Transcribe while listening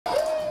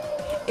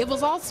It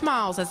was all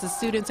smiles as the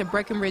students at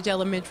Breckenridge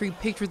Elementary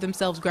pictured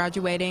themselves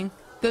graduating,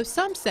 though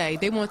some say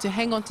they want to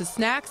hang on to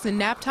snacks and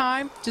nap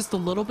time just a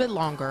little bit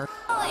longer.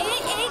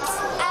 It's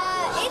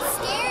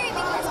scary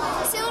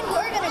because soon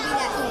we're going to be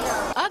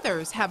that age.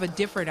 Others have a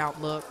different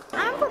outlook.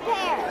 I'm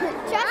prepared.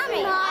 Trust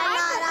me.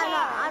 I'm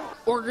not.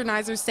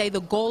 Organizers say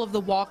the goal of the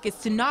walk is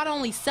to not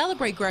only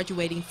celebrate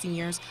graduating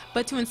seniors,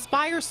 but to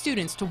inspire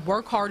students to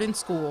work hard in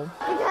school.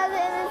 Because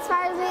it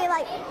inspires me,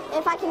 like,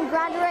 if I can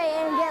graduate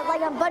and get,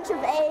 like, a bunch of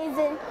A's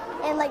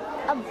and like,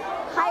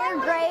 higher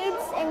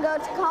grades and go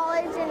to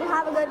college and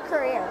have a good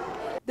career.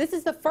 This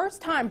is the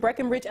first time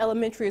Breckenridge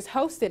Elementary has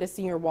hosted a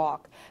senior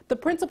walk. The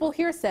principal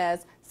here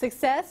says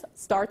success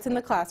starts in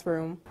the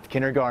classroom.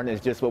 Kindergarten is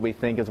just what we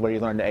think is where you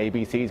learn the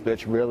ABCs, but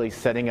it's really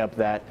setting up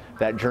that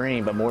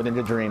dream, but more than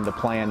the dream, the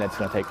plan that's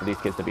going to take for these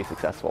kids to be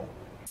successful.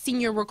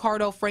 Senior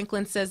Ricardo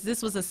Franklin says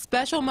this was a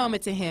special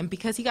moment to him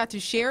because he got to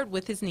share it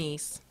with his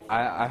niece.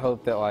 I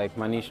hope that, like,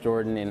 my niece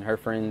Jordan and her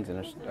friends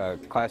and her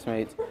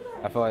classmates,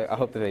 I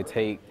hope that they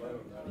take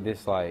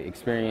this, like,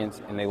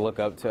 experience and they look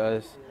up to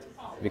us.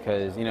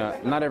 Because, you know,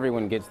 not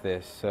everyone gets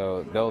this,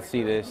 so they'll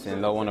see this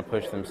and they'll want to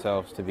push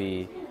themselves to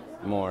be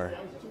more,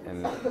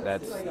 and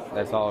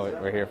that's all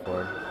we're here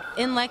for.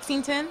 In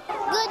Lexington,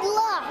 Good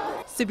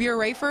luck. Sabir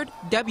Rayford,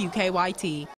 WKYT.